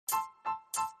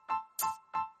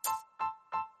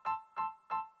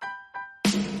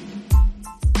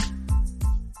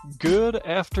Good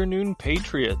afternoon,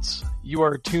 Patriots. You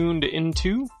are tuned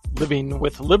into Living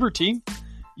with Liberty,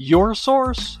 your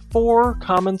source for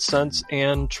common sense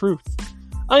and truth.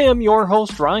 I am your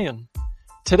host, Ryan.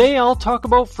 Today I'll talk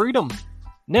about freedom.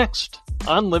 Next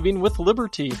on Living with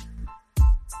Liberty.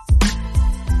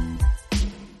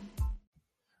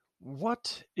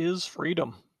 What is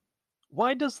freedom?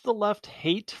 Why does the left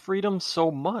hate freedom so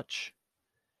much?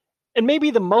 And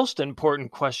maybe the most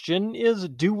important question is,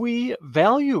 do we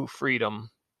value freedom?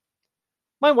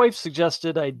 My wife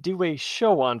suggested I do a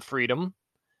show on freedom,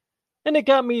 and it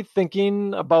got me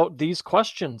thinking about these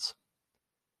questions.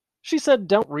 She said,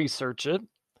 don't research it.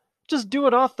 Just do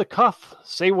it off the cuff.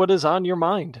 Say what is on your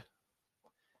mind.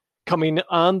 Coming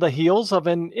on the heels of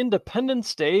an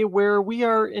Independence Day where we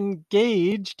are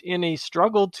engaged in a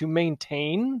struggle to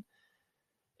maintain,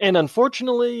 and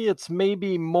unfortunately, it's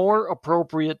maybe more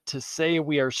appropriate to say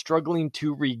we are struggling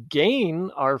to regain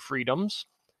our freedoms.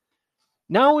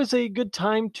 Now is a good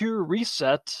time to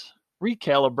reset,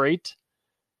 recalibrate,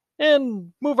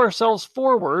 and move ourselves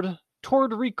forward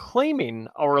toward reclaiming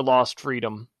our lost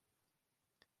freedom.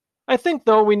 I think,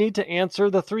 though, we need to answer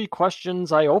the three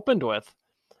questions I opened with,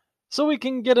 so we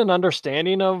can get an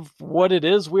understanding of what it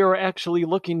is we are actually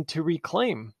looking to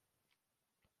reclaim.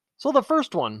 So the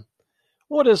first one,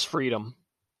 what is freedom?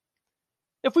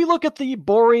 If we look at the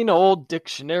boring old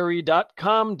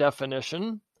dictionary.com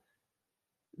definition,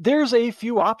 there's a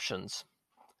few options.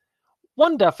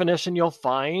 One definition you'll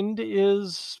find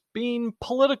is being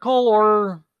political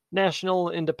or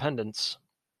national independence.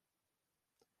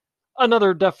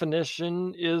 Another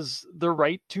definition is the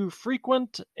right to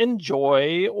frequent,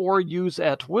 enjoy, or use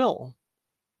at will.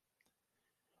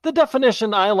 The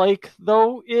definition I like,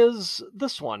 though, is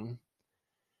this one.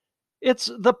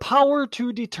 It's the power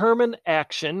to determine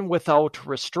action without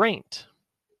restraint.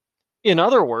 In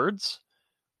other words,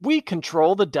 we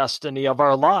control the destiny of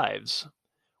our lives.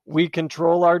 We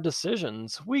control our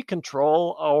decisions. We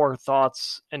control our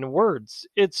thoughts and words.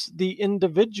 It's the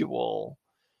individual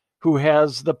who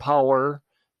has the power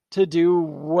to do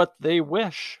what they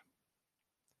wish.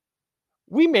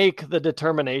 We make the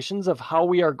determinations of how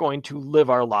we are going to live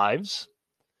our lives.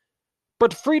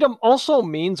 But freedom also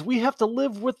means we have to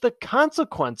live with the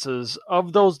consequences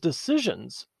of those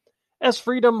decisions, as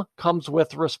freedom comes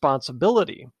with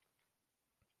responsibility.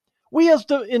 We as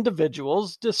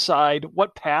individuals decide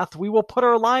what path we will put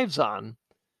our lives on.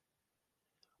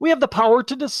 We have the power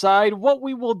to decide what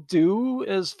we will do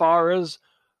as far as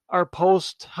our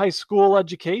post-high school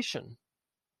education.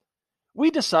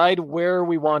 We decide where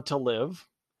we want to live,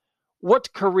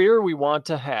 what career we want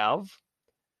to have,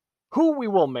 who we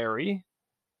will marry,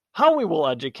 how we will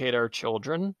educate our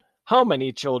children, how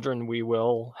many children we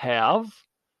will have,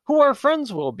 who our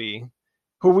friends will be,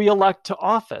 who we elect to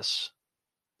office.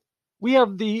 We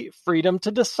have the freedom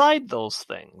to decide those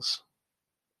things.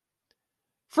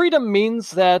 Freedom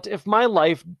means that if my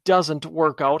life doesn't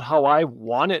work out how I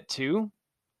want it to,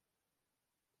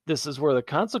 this is where the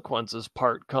consequences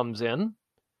part comes in,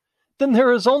 then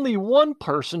there is only one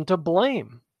person to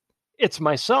blame. It's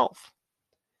myself.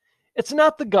 It's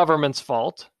not the government's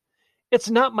fault. It's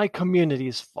not my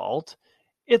community's fault.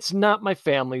 It's not my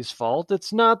family's fault.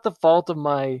 It's not the fault of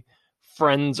my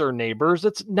friends or neighbors.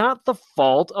 It's not the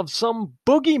fault of some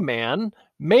boogeyman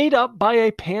made up by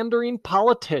a pandering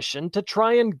politician to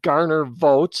try and garner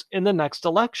votes in the next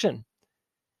election.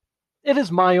 It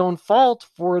is my own fault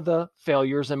for the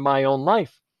failures in my own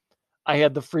life. I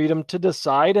had the freedom to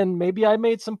decide, and maybe I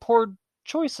made some poor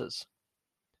choices.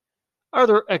 Are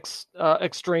there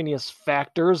extraneous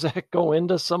factors that go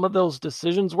into some of those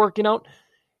decisions working out?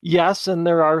 Yes, and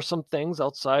there are some things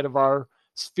outside of our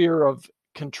sphere of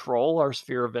control, our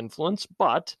sphere of influence,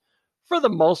 but for the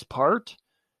most part,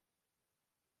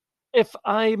 if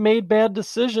I made bad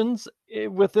decisions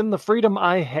within the freedom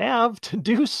I have to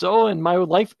do so and my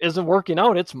life isn't working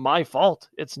out, it's my fault.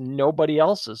 It's nobody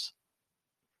else's.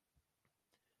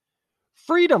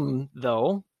 Freedom,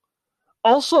 though,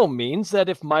 also means that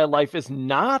if my life is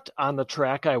not on the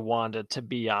track I want it to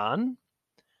be on,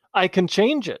 I can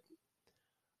change it.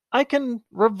 I can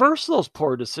reverse those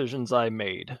poor decisions I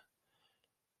made.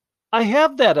 I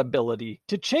have that ability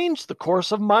to change the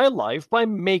course of my life by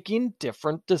making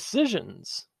different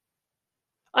decisions.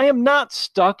 I am not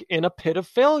stuck in a pit of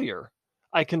failure.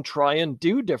 I can try and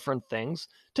do different things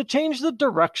to change the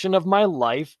direction of my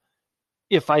life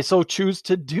if I so choose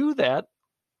to do that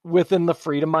within the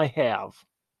freedom I have.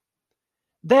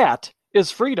 That is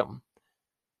freedom.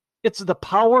 It's the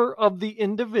power of the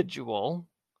individual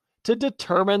to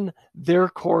determine their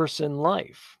course in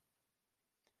life.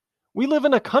 We live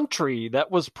in a country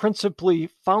that was principally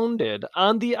founded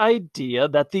on the idea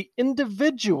that the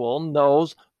individual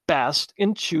knows best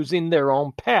in choosing their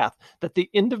own path, that the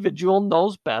individual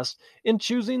knows best in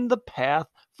choosing the path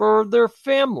for their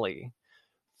family,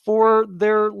 for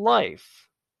their life.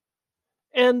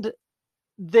 And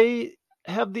they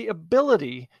have the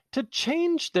ability to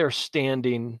change their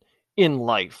standing in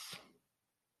life.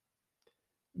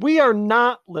 We are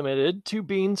not limited to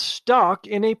being stuck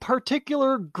in a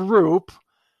particular group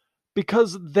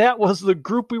because that was the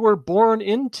group we were born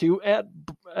into at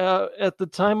the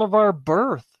time of our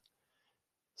birth,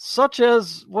 such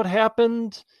as what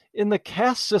happened in the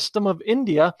caste system of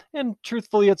India, and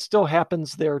truthfully, it still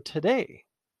happens there today.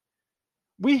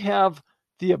 We have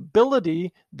the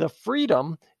ability, the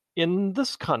freedom in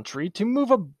this country to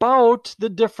move about the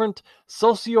different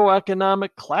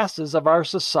socioeconomic classes of our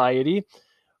society,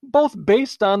 both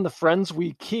based on the friends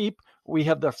we keep. We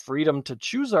have the freedom to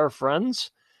choose our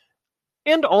friends,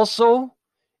 and also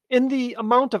in the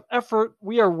amount of effort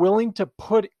we are willing to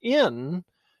put in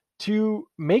to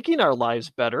making our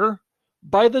lives better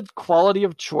by the quality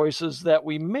of choices that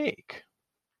we make.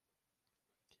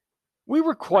 We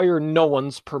require no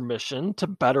one's permission to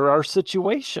better our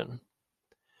situation.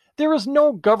 There is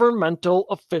no governmental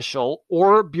official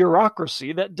or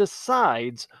bureaucracy that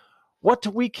decides what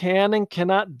we can and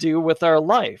cannot do with our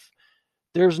life.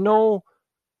 There's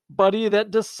nobody that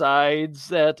decides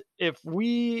that if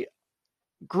we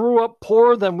grew up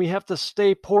poor, then we have to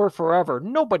stay poor forever.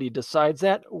 Nobody decides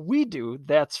that. We do.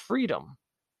 That's freedom.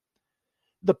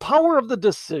 The power of the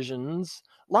decisions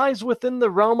lies within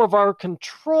the realm of our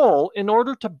control in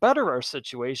order to better our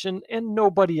situation and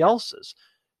nobody else's.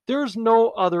 There's no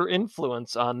other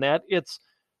influence on that.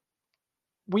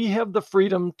 We have the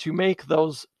freedom to make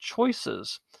those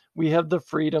choices. We have the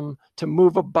freedom to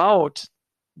move about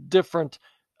different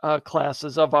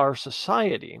classes of our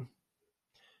society.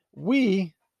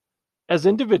 We, as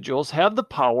individuals, have the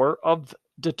power of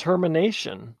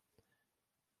determination.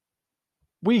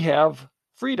 We have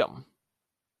freedom.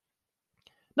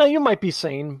 Now, you might be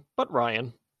saying, but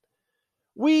Ryan,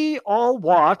 we all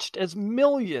watched as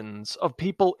millions of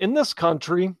people in this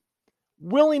country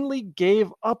willingly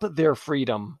gave up their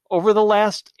freedom over the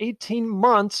last 18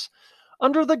 months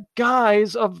under the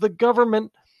guise of the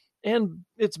government and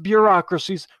its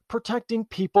bureaucracies protecting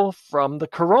people from the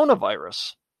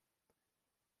coronavirus.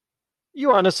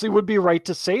 You honestly would be right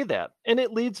to say that, and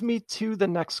it leads me to the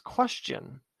next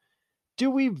question.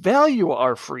 Do we value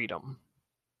our freedom?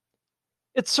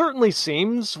 It certainly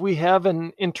seems we have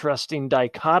an interesting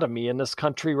dichotomy in this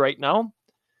country right now.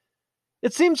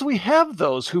 It seems we have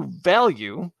those who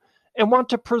value and want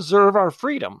to preserve our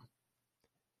freedom.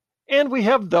 And we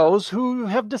have those who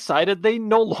have decided they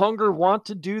no longer want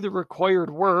to do the required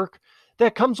work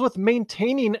that comes with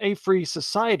maintaining a free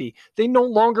society. They no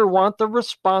longer want the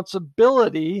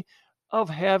responsibility of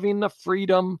having the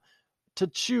freedom to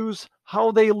choose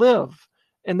how they live.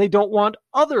 And they don't want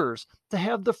others to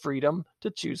have the freedom to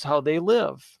choose how they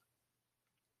live.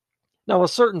 Now, a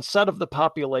certain set of the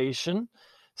population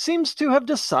seems to have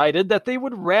decided that they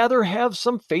would rather have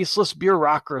some faceless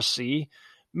bureaucracy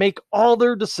make all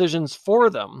their decisions for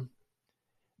them.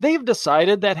 They've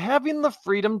decided that having the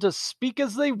freedom to speak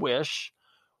as they wish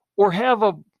or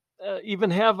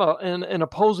even have an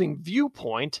opposing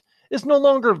viewpoint is no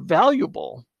longer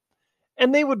valuable.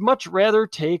 And they would much rather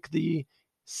take the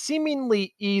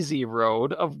seemingly easy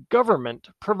road of government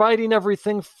providing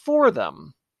everything for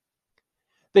them.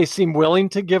 They seem willing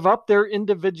to give up their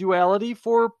individuality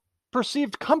for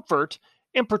perceived comfort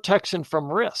and protection from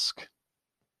risk.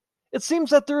 It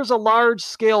seems that there is a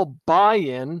large-scale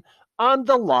buy-in on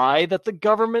the lie that the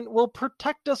government will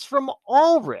protect us from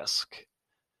all risk.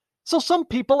 So some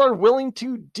people are willing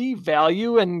to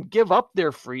devalue and give up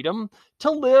their freedom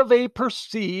to live a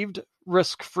perceived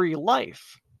risk-free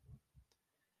life.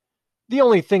 The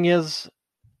only thing is,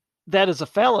 that is a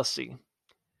fallacy.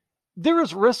 There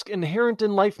is risk inherent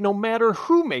in life no matter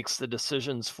who makes the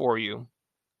decisions for you.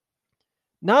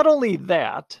 Not only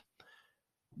that,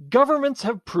 governments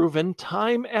have proven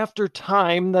time after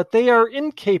time that they are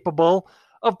incapable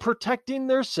of protecting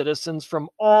their citizens from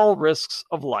all risks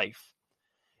of life.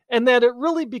 And that it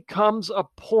really becomes to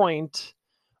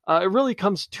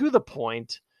the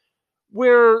point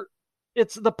where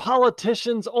it's the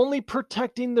politicians only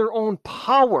protecting their own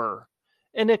power,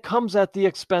 and it comes at the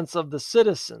expense of the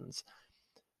citizens.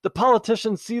 The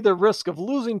politicians see the risk of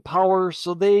losing power,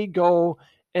 so they go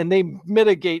and they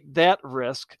mitigate that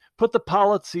risk, put the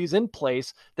policies in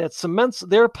place that cements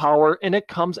their power, and it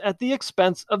comes at the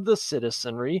expense of the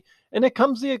citizenry, and it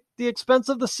comes at the expense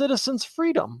of the citizens'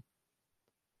 freedom.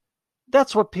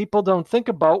 That's what people don't think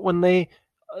about when they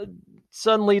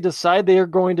suddenly decide they are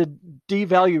going to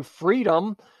devalue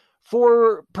freedom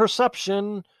for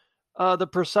perception, the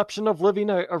perception of living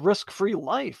a risk-free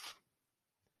life.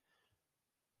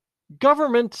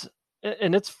 Government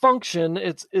and its function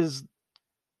is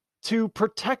to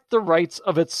protect the rights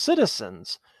of its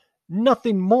citizens,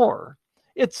 nothing more.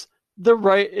 It's the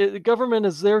right. Government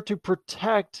is there to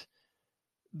protect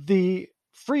the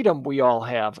freedom we all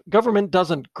have. Government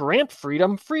doesn't grant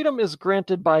freedom. Freedom is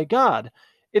granted by God.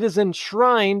 It is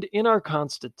enshrined in our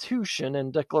Constitution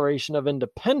and Declaration of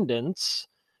Independence,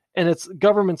 and it's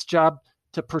government's job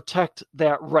to protect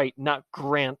that right, not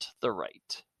grant the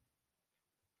right.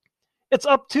 It's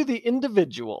up to the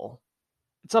individual.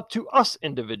 It's up to us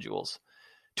individuals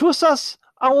to assess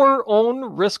our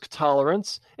own risk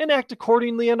tolerance and act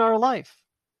accordingly in our life.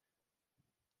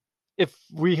 If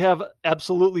we have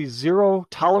absolutely zero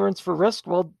tolerance for risk,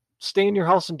 well, stay in your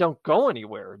house and don't go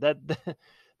anywhere.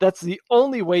 That's the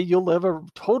only way you'll live a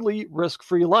totally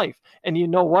risk-free life. And you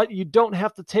know what? You don't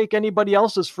have to take anybody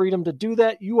else's freedom to do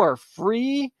that. You are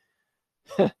free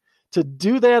to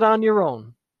do that on your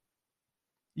own.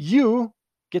 You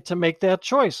get to make that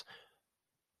choice.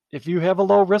 If you have a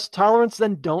low risk tolerance,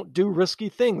 then don't do risky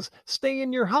things. Stay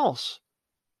in your house.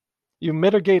 You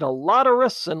mitigate a lot of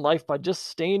risks in life by just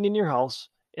staying in your house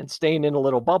and staying in a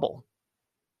little bubble.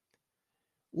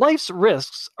 Life's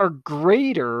risks are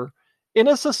greater in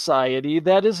a society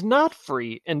that is not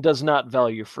free and does not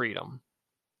value freedom.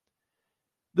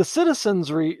 The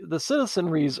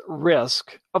citizenry's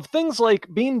risk of things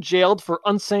like being jailed for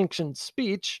unsanctioned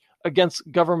speech against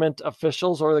government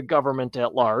officials or the government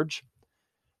at large,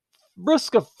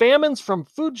 risk of famines from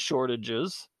food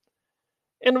shortages,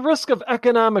 and risk of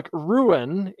economic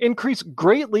ruin increase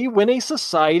greatly when a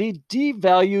society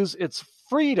devalues its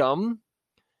freedom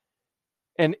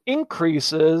and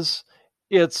increases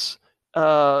its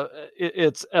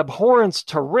abhorrence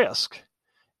to risk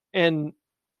and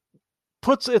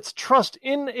puts its trust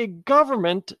in a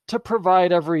government to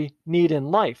provide every need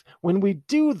in life. When we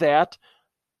do that,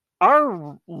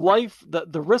 our life,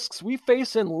 the risks we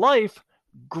face in life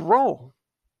grow.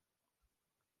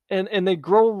 And they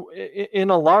grow in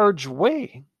a large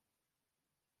way.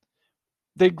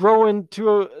 They grow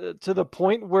to the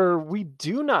point where we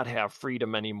do not have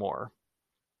freedom anymore.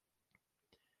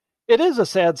 It is a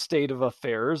sad state of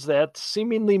affairs that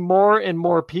seemingly more and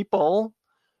more people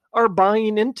are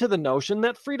buying into the notion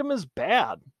that freedom is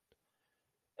bad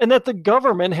and that the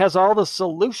government has all the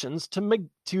solutions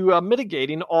to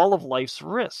mitigating all of life's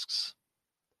risks.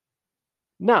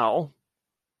 Now,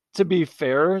 to be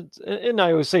fair, and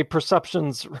I always say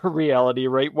perception's reality,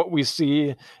 right? What we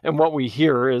see and what we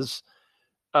hear is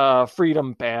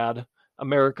freedom bad,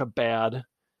 America bad.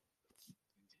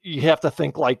 You have to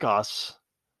think like us.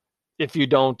 If you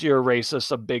don't, you're a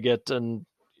racist, a bigot, and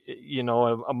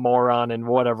a moron, and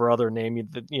whatever other name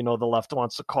the left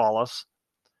wants to call us.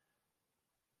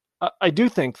 I do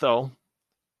think, though,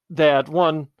 that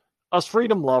one, us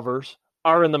freedom lovers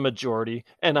are in the majority,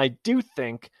 and I do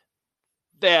think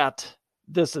that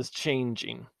this is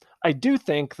changing. I do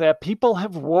think that people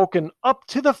have woken up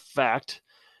to the fact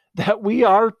that we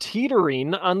are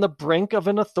teetering on the brink of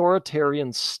an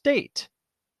authoritarian state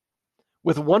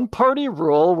with one-party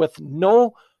rule, with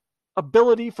no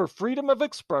ability for freedom of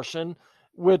expression,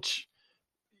 which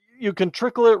you can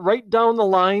trickle it right down the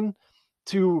line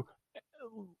to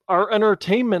our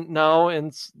entertainment now,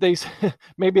 and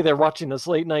maybe they're watching this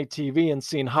late night TV and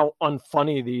seeing how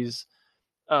unfunny these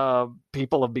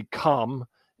people have become.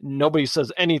 Nobody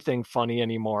says anything funny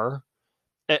anymore.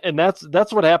 And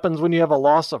that's what happens when you have a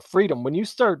loss of freedom. When you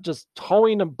start just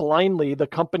towing blindly the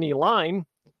company line,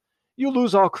 you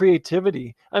lose all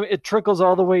creativity. I mean, it trickles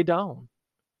all the way down.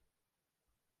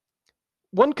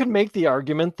 One could make the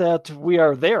argument that we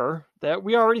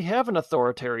already have an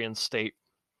authoritarian state.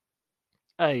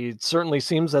 It certainly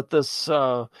seems that this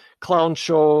clown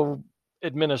show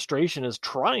administration is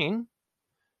trying.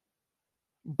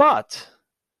 But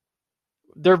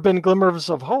there have been glimmers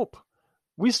of hope.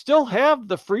 We still have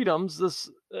the freedoms.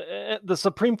 The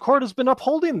Supreme Court has been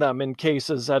upholding them in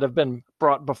cases that have been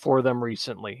brought before them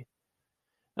recently.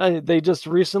 They just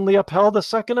recently upheld a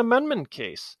Second Amendment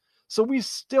case. So we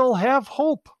still have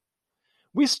hope.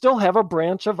 We still have a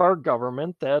branch of our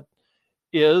government that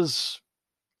is,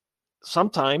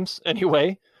 sometimes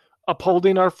anyway,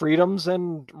 upholding our freedoms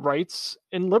and rights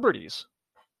and liberties.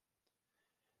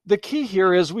 The key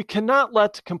here is we cannot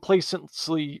let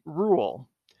complacency rule.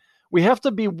 We have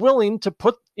to be willing to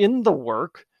put in the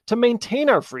work to maintain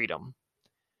our freedom.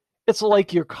 It's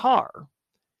like your car.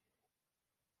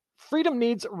 Freedom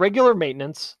needs regular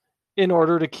maintenance in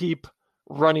order to keep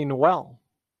running well.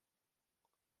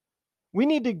 We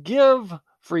need to give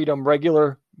freedom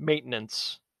regular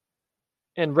maintenance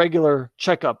and regular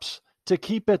checkups to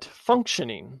keep it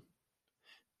functioning,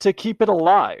 to keep it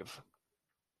alive.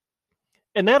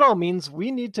 And that all means we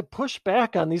need to push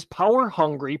back on these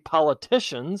power-hungry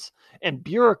politicians and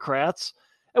bureaucrats,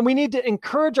 and we need to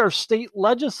encourage our state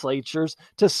legislatures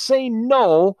to say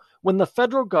no when the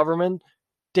federal government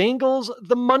dangles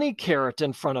the money carrot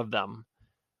in front of them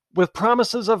with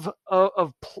promises of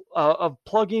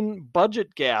plugging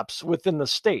budget gaps within the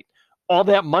state. All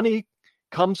that money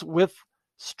comes with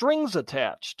strings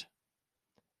attached.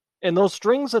 And those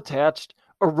strings attached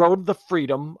erode the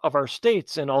freedom of our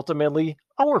states and ultimately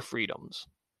our freedoms.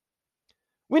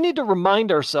 We need to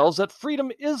remind ourselves that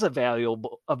freedom is a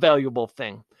valuable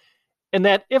thing, and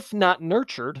that if not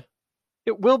nurtured,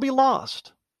 it will be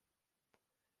lost.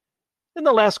 And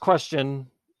the last question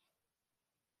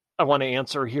I want to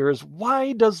answer here is,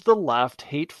 why does the left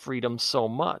hate freedom so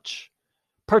much?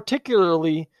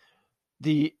 Particularly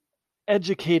the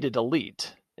educated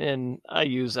elite, and I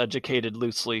use educated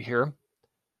loosely here.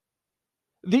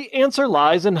 The answer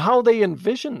lies in how they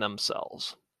envision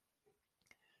themselves.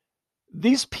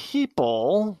 These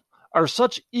people are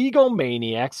such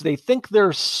egomaniacs, they think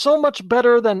they're so much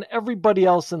better than everybody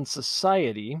else in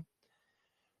society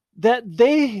that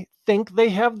they think they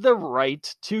have the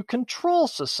right to control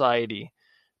society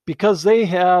because they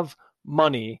have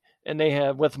money, and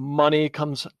with money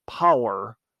comes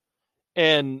power,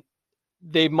 and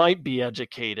they might be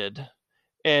educated.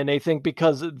 And they think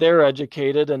because they're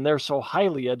educated and they're so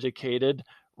highly educated,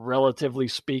 relatively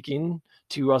speaking,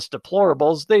 to us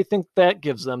deplorables, they think that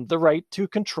gives them the right to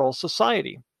control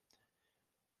society.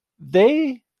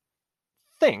 They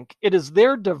think it is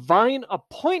their divine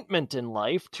appointment in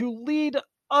life to lead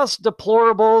us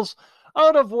deplorables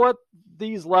out of what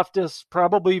these leftists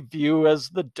probably view as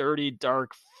the dirty,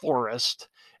 dark forest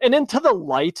and into the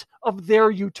light of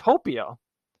their utopia,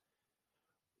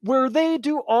 where they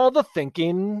do all the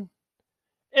thinking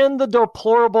and the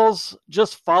deplorables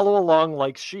just follow along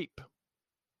like sheep.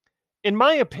 In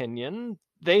my opinion,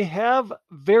 they have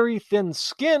very thin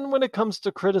skin when it comes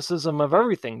to criticism of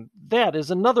everything. That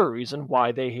is another reason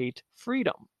why they hate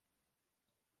freedom.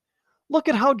 Look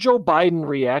at how Joe Biden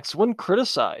reacts when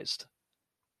criticized.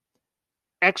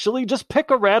 Actually, just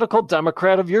pick a radical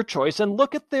Democrat of your choice and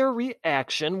look at their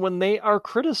reaction when they are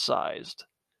criticized.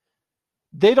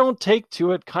 They don't take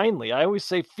to it kindly. I always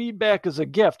say feedback is a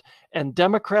gift, and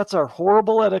Democrats are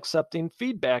horrible at accepting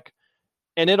feedback.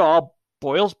 And it all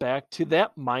boils back to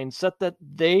that mindset that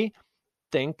they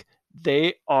think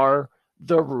they are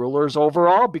the rulers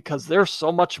overall because they're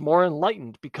so much more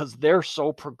enlightened, because they're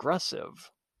so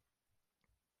progressive.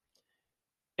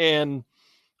 And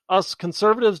us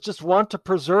conservatives just want to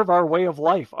preserve our way of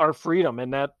life, our freedom,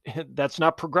 and that's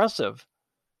not progressive.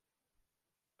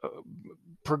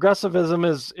 Progressivism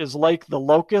is like the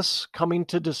locusts coming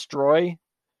to destroy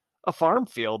a farm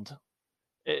field.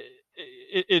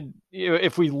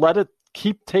 If we let it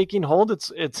keep taking hold,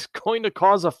 it's going to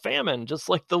cause a famine, just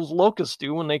like those locusts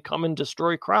do when they come and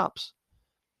destroy crops.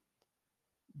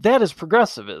 That is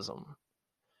progressivism.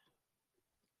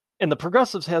 And the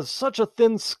progressives have such a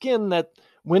thin skin that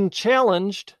when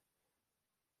challenged,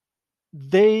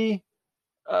 they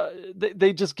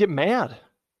just get mad.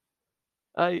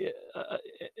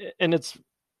 And it's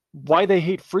why they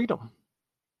hate freedom.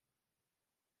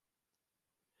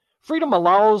 Freedom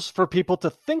allows for people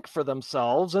to think for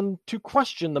themselves and to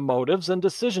question the motives and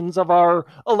decisions of our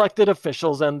elected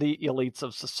officials and the elites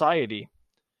of society.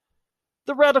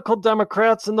 The radical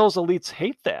Democrats and those elites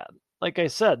hate that. Like I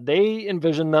said, they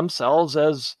envision themselves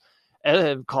as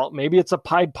maybe it's a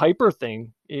Pied Piper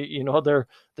thing.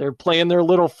 They're playing their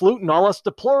little flute, and all us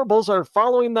deplorables are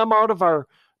following them out of our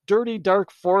dirty,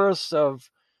 dark forests of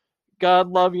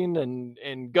God-loving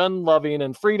and gun-loving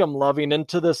and freedom-loving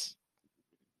into this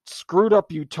screwed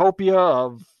up utopia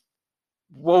of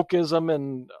wokeism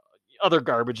and other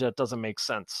garbage that doesn't make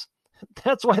sense.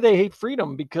 That's why they hate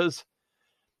freedom, because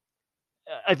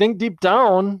I think deep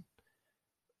down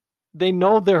they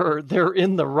know they're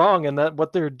in the wrong, and that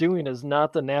what they're doing is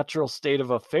not the natural state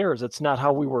of affairs. It's not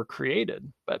how we were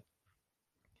created. But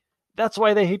that's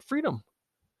why they hate freedom.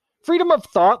 Freedom of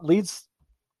thought leads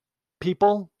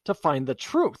people to find the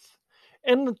truth,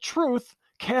 and the truth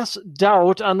casts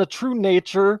doubt on the true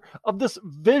nature of this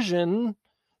vision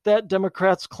that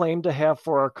Democrats claim to have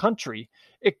for our country.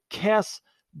 It casts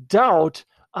doubt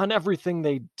on everything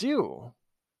they do.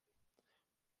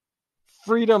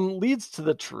 Freedom leads to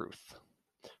the truth.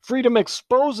 Freedom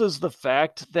exposes the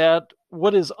fact that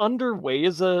what is underway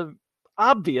is an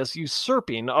obvious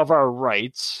usurping of our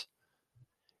rights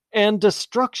and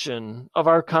destruction of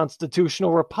our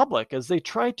constitutional republic as they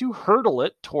try to hurdle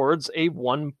it towards a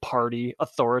one-party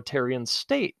authoritarian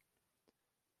state.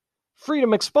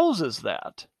 Freedom exposes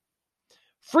that.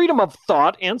 Freedom of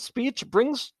thought and speech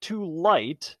brings to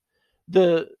light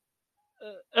the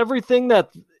everything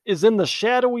that is in the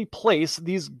shadowy place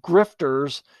these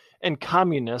grifters and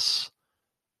communists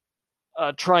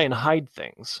try and hide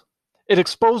things. It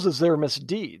exposes their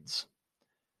misdeeds.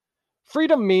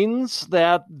 Freedom means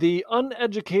that the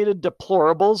uneducated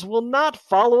deplorables will not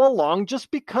follow along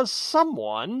just because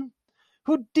someone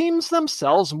who deems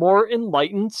themselves more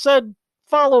enlightened said,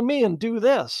 "Follow me and do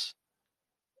this."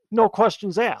 No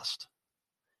questions asked.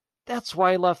 That's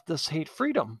why leftists hate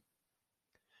freedom.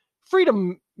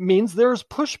 Freedom means there's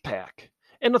pushback,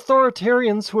 and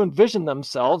authoritarians who envision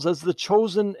themselves as the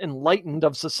chosen enlightened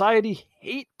of society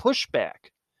hate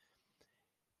pushback.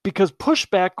 Because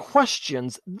pushback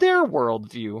questions their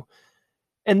worldview,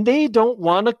 and they don't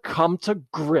want to come to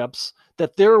grips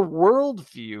that their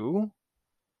worldview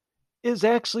is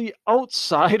actually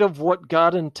outside of what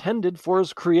God intended for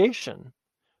his creation.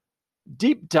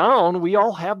 Deep down, we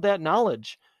all have that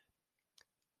knowledge.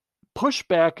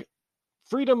 Pushback,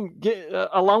 freedom,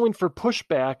 allowing for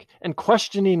pushback and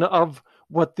questioning of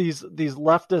what these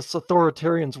leftist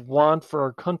authoritarians want for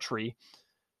our country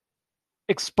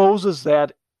exposes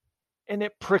that, and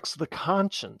it pricks the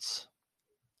conscience.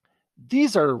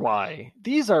 These are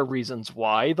reasons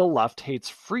why the left hates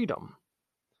freedom.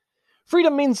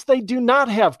 Freedom means they do not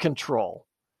have control,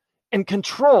 and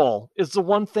control is the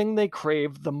one thing they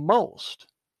crave the most.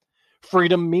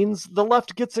 Freedom means the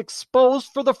left gets exposed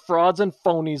for the frauds and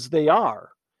phonies they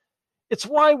are. It's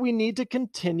why we need to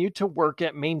continue to work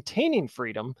at maintaining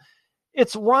freedom.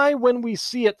 It's why when we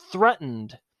see it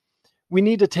threatened, we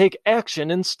need to take action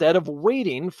instead of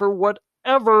waiting for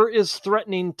whatever is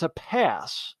threatening to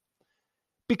pass.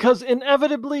 Because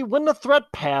inevitably, when the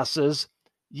threat passes,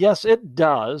 yes, it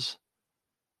does,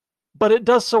 but it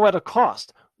does so at a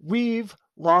cost. We've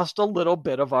lost a little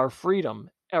bit of our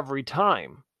freedom every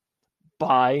time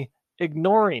by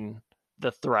ignoring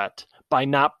the threat, by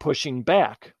not pushing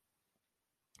back.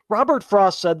 Robert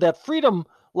Frost said that freedom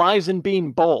lies in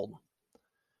being bold.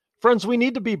 Friends, we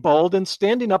need to be bold in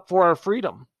standing up for our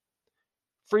freedom.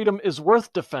 Freedom is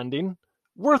worth defending,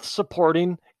 worth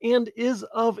supporting, and is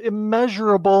of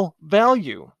immeasurable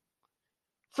value.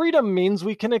 Freedom means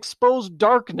we can expose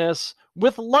darkness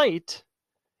with light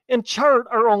and chart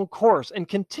our own course and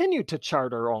continue to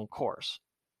chart our own course.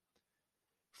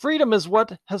 Freedom is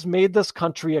what has made this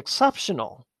country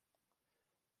exceptional.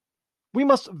 We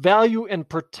must value and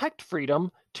protect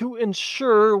freedom to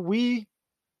ensure we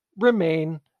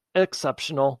remain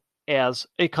exceptional as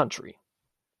a country.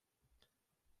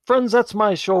 Friends, that's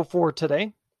my show for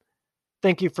today.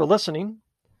 Thank you for listening.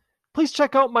 Please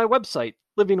check out my website,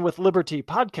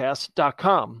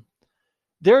 livingwithlibertypodcast.com.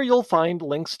 There you'll find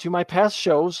links to my past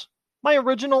shows, my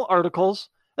original articles,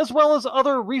 as well as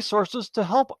other resources to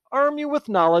help arm you with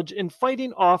knowledge in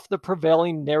fighting off the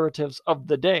prevailing narratives of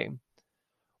the day.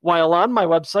 While on my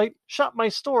website, shop my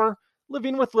store,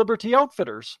 Living with Liberty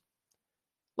Outfitters.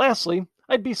 Lastly,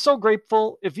 I'd be so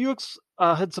grateful if you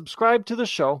had subscribed to the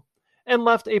show and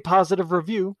left a positive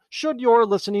review should your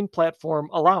listening platform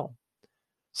allow.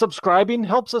 Subscribing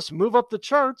helps us move up the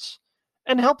charts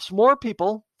and helps more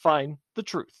people find the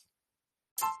truth.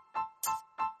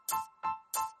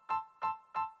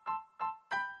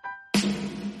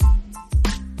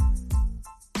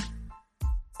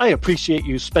 I appreciate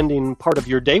you spending part of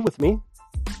your day with me.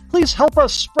 Please help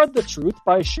us spread the truth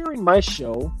by sharing my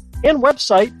show and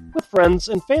website with friends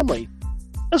and family,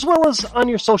 as well as on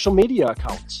your social media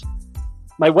accounts.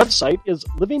 My website is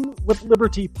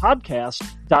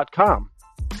livingwithlibertypodcast.com.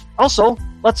 Also,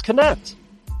 let's connect.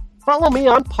 Follow me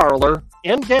on Parler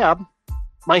and Gab.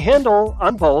 My handle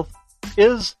on both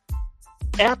is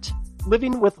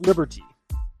 @livingwithliberty.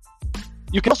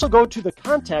 You can also go to the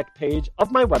contact page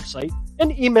of my website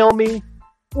and email me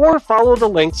or follow the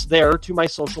links there to my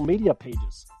social media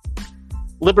pages.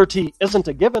 Liberty isn't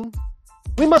a given.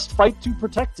 We must fight to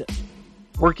protect it.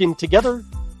 Working together,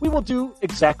 we will do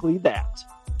exactly that.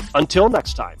 Until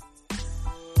next time.